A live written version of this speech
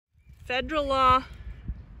Federal law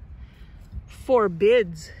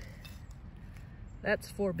forbids, that's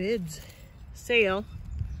forbids, sale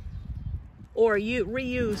or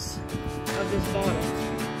reuse of this bottle.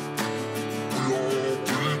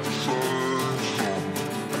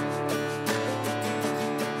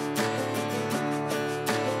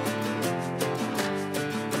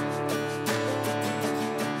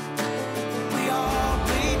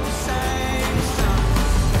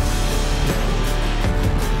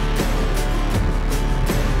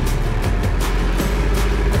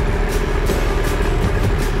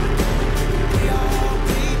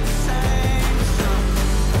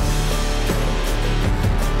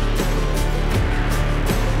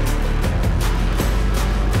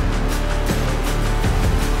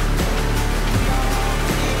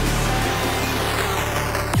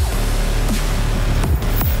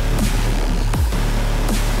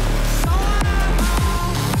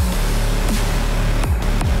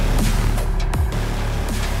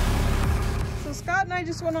 I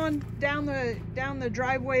just went on down the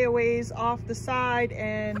driveway a ways off the side,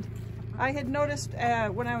 and I had noticed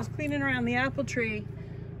when I was cleaning around the apple tree,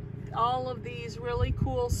 all of these really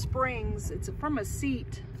cool springs. It's from a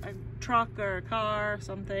seat, a truck or a car or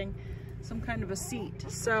something, some kind of a seat.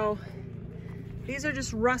 So these are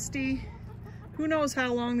just rusty. Who knows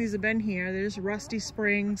how long these have been here? They're just rusty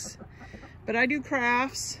springs. But I do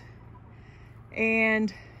crafts,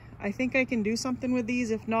 and I think I can do something with these.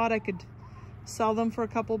 If not, I could sell them for a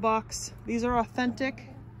couple bucks. These are authentic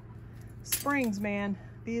springs, man.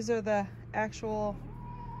 These are the actual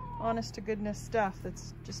honest to goodness stuff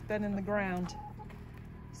that's just been in the ground.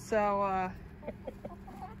 So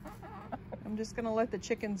I'm just gonna let the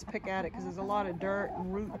chickens pick at it because there's a lot of dirt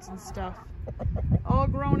and roots and stuff all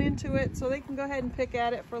grown into it, so they can go ahead and pick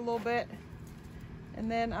at it for a little bit.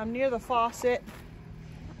 And then I'm near the faucet,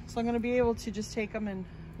 so I'm gonna be able to just take them and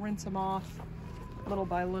rinse them off little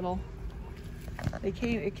by little.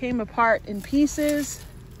 It came apart in pieces,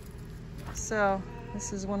 so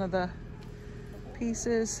this is one of the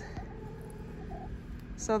pieces.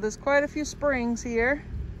 So there's quite a few springs here.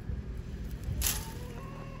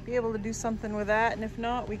 Be able to do something with that, and if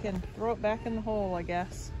not, we can throw it back in the hole, I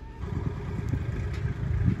guess.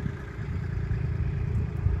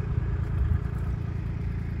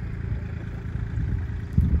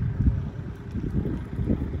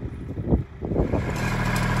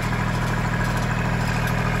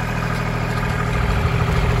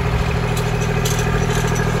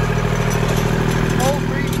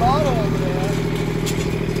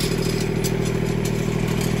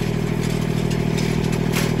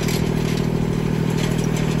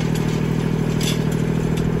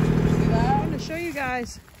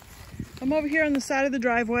 I'm over here on the side of the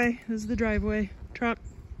driveway. This is the driveway truck.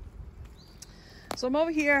 So I'm over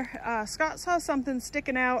here. Scott saw something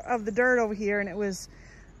sticking out of the dirt over here, and it was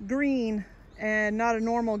green and not a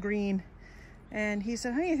normal green. And he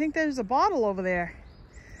said, "Hey, I think there's a bottle over there."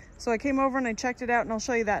 So I came over and I checked it out, and I'll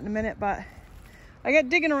show you that in a minute. But I got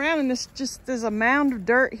digging around, and there's a mound of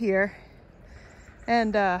dirt here.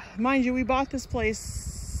 And mind you, we bought this place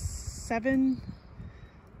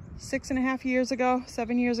 6.5 years ago,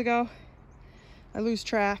 7 years ago. I lose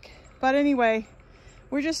track. But anyway,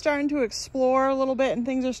 we're just starting to explore a little bit, and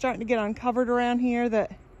things are starting to get uncovered around here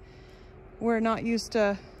that we're not used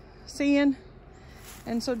to seeing.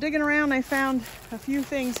 And so digging around, I found a few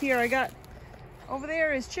things here. I got over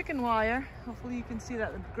there is chicken wire. Hopefully you can see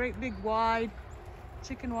that, the great big wide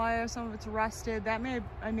chicken wire. Some of it's rusted. That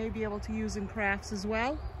I may be able to use in crafts as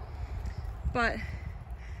well. But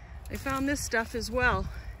I found this stuff as well.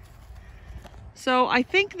 So I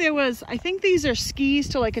think these are skis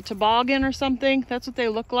to like a toboggan or something. That's what they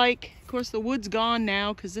look like. Of course, the wood's gone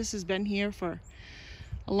now because this has been here for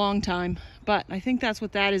a long time. But I think that's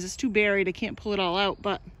what that is. It's too buried. I can't pull it all out.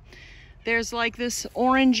 But there's like this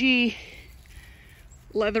orangey,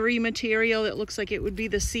 leathery material that looks like it would be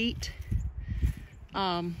the seat.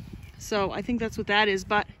 So I think that's what that is.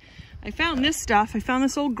 But I found this stuff. I found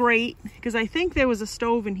this old grate because I think there was a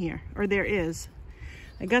stove in here, or there is.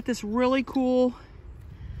 I got this really cool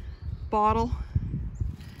bottle.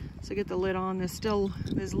 So I get the lid on.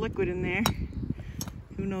 There's liquid in there.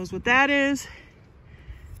 Who knows what that is?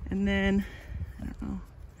 And then, I don't know.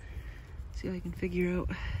 See if I can figure out.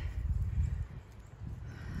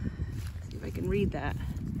 See if I can read that.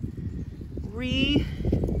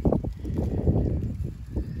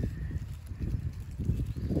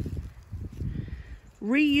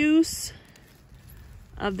 Reuse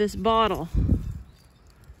of this bottle.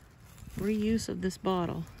 Reuse of this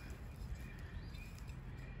bottle.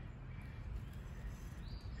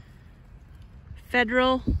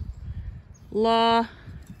 Federal law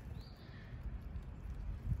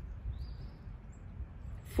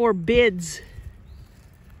forbids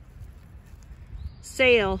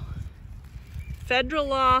sale. Federal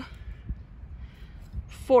law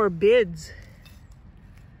forbids,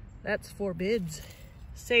 that's forbids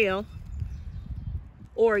sale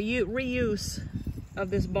or reuse of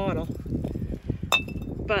this bottle.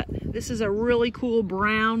 But this is a really cool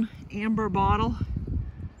brown amber bottle.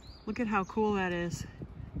 Look at how cool that is.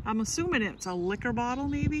 I'm assuming it's a liquor bottle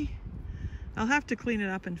maybe. I'll have to clean it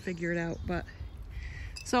up and figure it out. But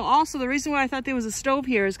so also the reason why I thought there was a stove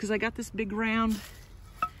here is because I got this big round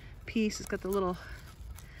piece. It's got the little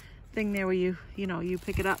thing there where you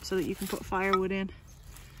pick it up so that you can put firewood in.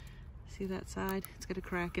 See that side? It's got a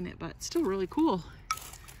crack in it, but it's still really cool.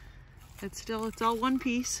 It's all one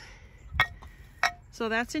piece. So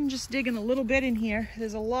that's in just digging a little bit in here.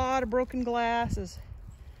 There's a lot of broken glass. There's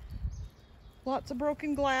lots of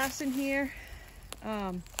broken glass in here.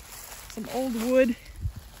 Some old wood.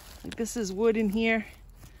 Like this is wood in here.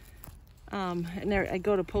 And there I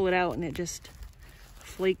go to pull it out and it just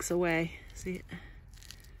flakes away. See it?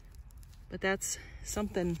 But that's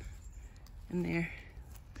something in there.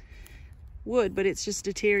 Wood, but it's just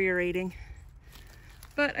deteriorating.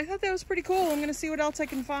 But I thought that was pretty cool. I'm gonna see what else I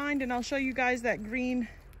can find and I'll show you guys that green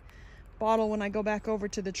bottle when I go back over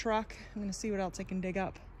to the truck. I'm gonna see what else I can dig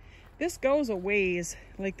up. This goes a ways.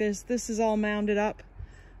 Like this is all mounded up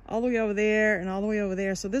all the way over there and all the way over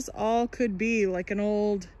there. So this all could be like an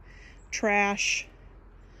old trash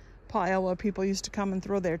pile where people used to come and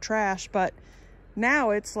throw their trash, but now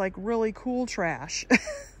it's like really cool trash.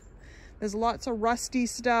 There's lots of rusty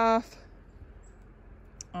stuff.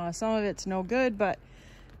 Some of it's no good, but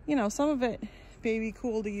you know, some of it may be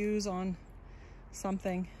cool to use on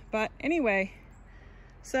something. But anyway,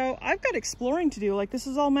 so I've got exploring to do. Like this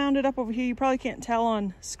is all mounded up over here. You probably can't tell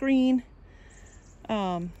on screen.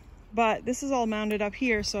 But this is all mounded up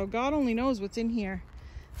here. So God only knows what's in here.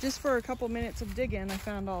 Just for a couple minutes of digging, I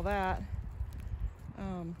found all that.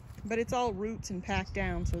 But it's all roots and packed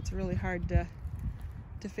down. So it's really hard to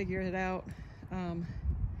figure it out.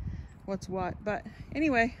 What's what. But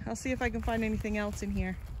anyway, I'll see if I can find anything else in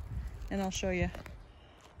here and I'll show you.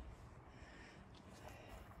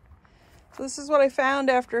 So this is what I found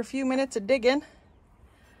after a few minutes of digging.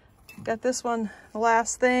 Got this one, the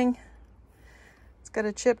last thing. It's got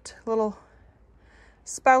a chipped little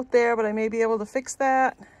spout there, but I may be able to fix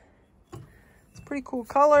that. It's a pretty cool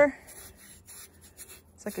color.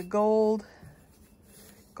 It's like a gold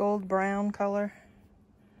brown color.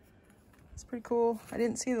 It's pretty cool. I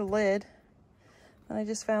didn't see the lid. And I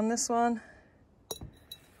just found this one.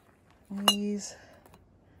 And these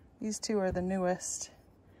two are the newest.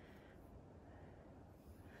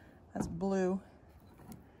 That's blue.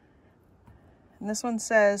 And this one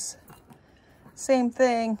says, same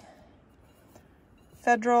thing,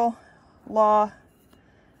 federal law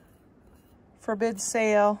forbids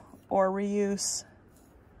sale or reuse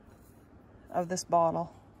of this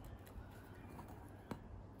bottle.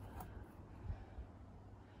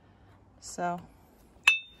 So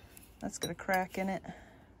that's got a crack in it.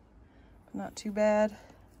 Not too bad.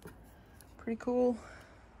 Pretty cool.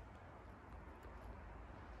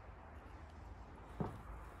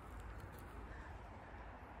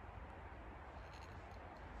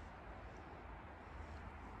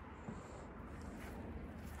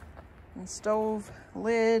 And stove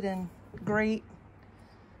lid and grate.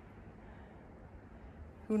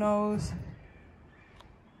 Who knows?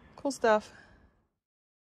 Cool stuff.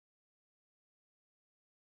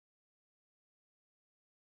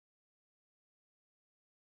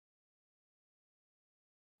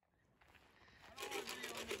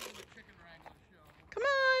 Come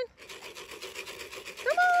on.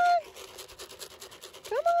 Come on.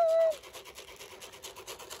 Come on.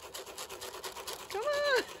 Come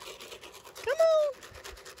on. Come on.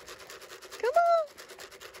 Come on.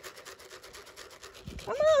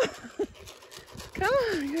 Come on. Come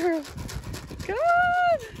on, girl.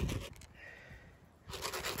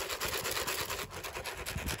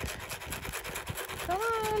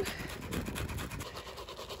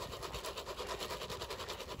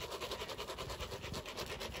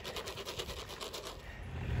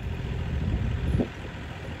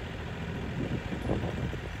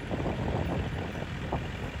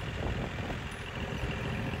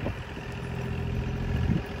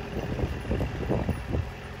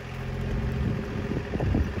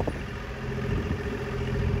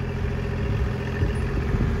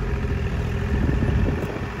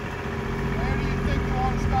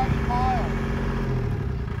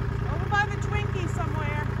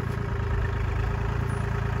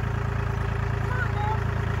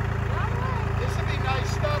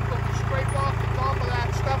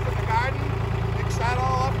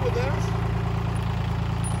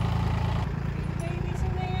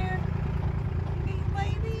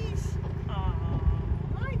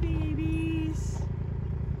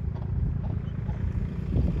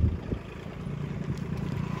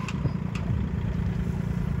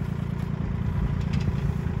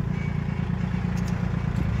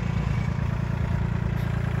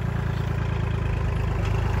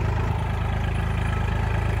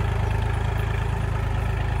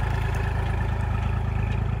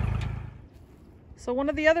 So one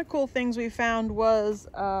of the other cool things we found was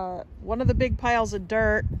one of the big piles of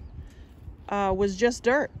dirt was just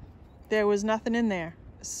dirt. There was nothing in there.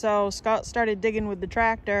 So Scott started digging with the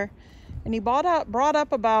tractor, and he brought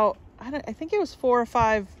up about, I think it was 4 or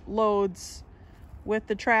 5 loads with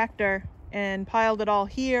the tractor, and piled it all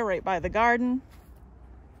here right by the garden.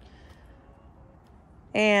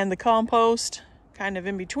 And the compost kind of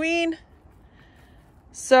in between.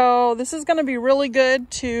 So this is going to be really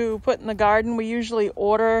good to put in the garden. We usually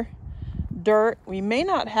order dirt. We may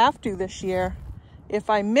not have to this year if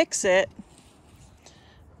I mix it. I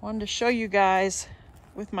wanted to show you guys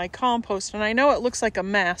with my compost, and I know it looks like a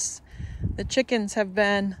mess. The chickens have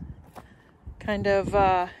been kind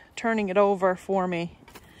of turning it over for me,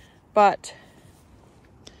 but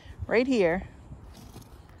right here,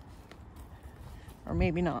 or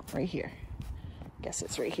maybe not, right here. Guess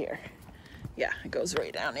it's right here. Yeah, it goes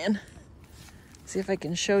right down in. See if I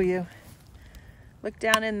can show you. Look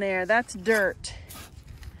down in there, that's dirt.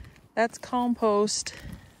 That's compost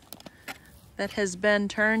that has been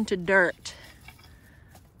turned to dirt.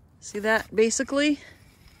 See that? Basically,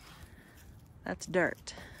 that's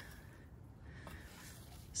dirt.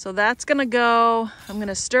 So that's gonna go, I'm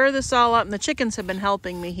gonna stir this all up, and the chickens have been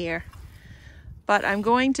helping me here. But I'm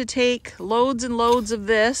going to take loads and loads of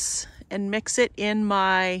this and mix it in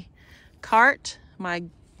my cart, my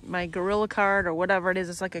gorilla cart, or whatever it is.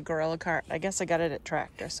 It's like a gorilla cart. I guess I got it at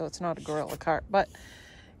Tractor, so it's not a gorilla cart. But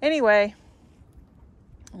anyway,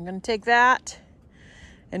 I'm gonna take that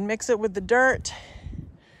and mix it with the dirt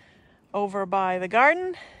over by the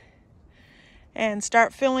garden and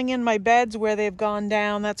start filling in my beds where they've gone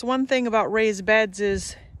down. That's one thing about raised beds,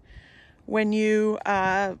 is when you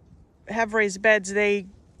have raised beds, they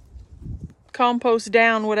compost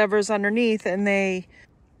down whatever's underneath, and the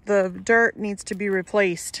dirt needs to be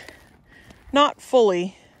replaced. Not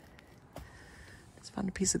fully. Just found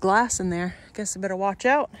a piece of glass in there. Guess I better watch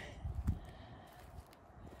out.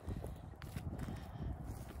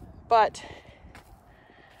 But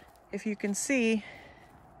if you can see,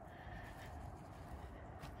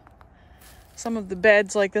 some of the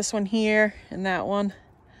beds, like this one here and that one,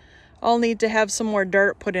 all need to have some more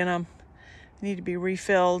dirt put in them. They need to be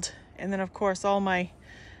refilled. And then of course all my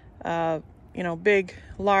big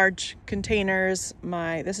large containers,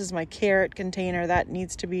 this is my carrot container, that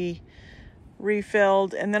needs to be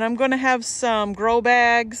refilled. And then I'm going to have some grow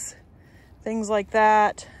bags, things like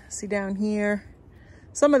that. See down here,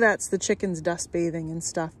 some of that's the chickens dust bathing and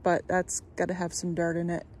stuff, but that's got to have some dirt in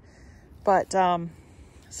it. But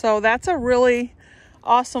so that's a really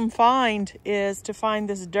awesome find, is to find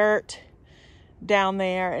this dirt down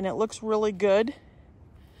there, and it looks really good.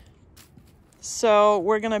 So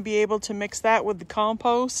we're going to be able to mix that with the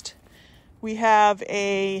compost. We have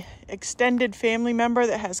a extended family member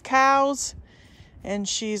that has cows, and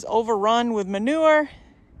she's overrun with manure,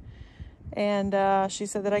 and she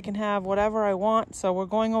said that I can have whatever I want. So we're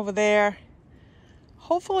going over there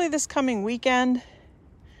hopefully this coming weekend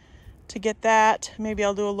to get that. Maybe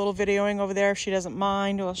I'll do a little videoing over there if she doesn't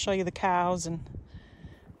mind. I'll show you the cows and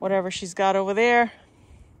whatever she's got over there.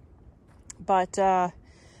 But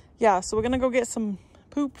yeah, so we're gonna go get some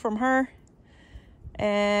poop from her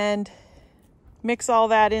and mix all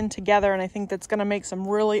that in together, and I think that's gonna make some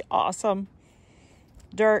really awesome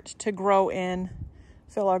dirt to grow in.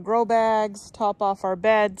 Fill our grow bags, top off our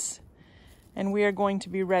beds, and we are going to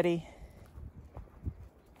be ready.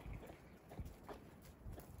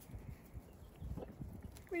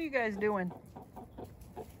 What are you guys doing?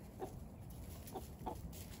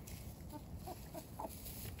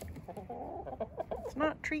 It's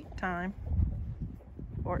not treat time.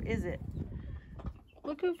 Or is it?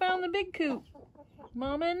 Look who found the big coop.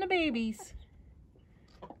 Mama and the babies.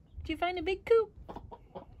 Did you find a big coop?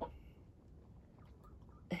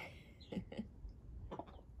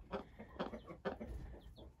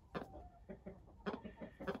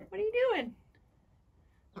 What are you doing?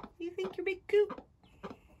 You think you're big coop?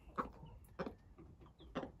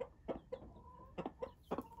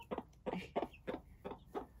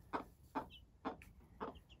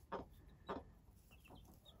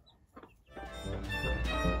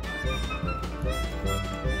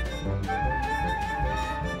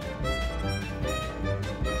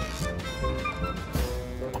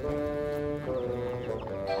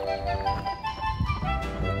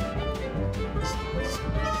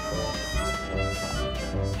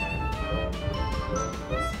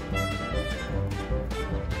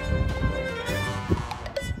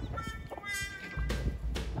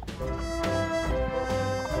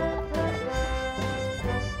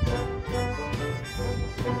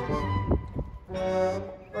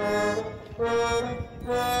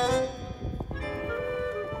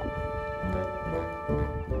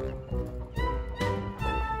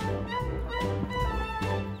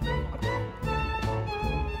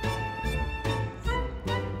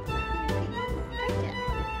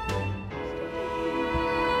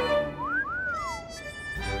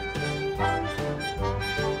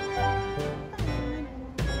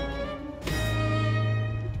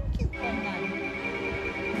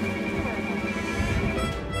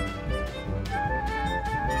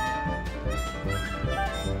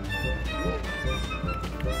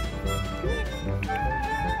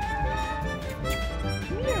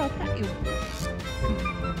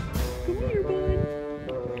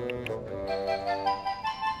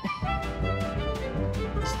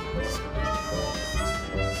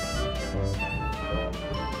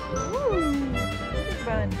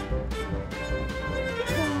 done.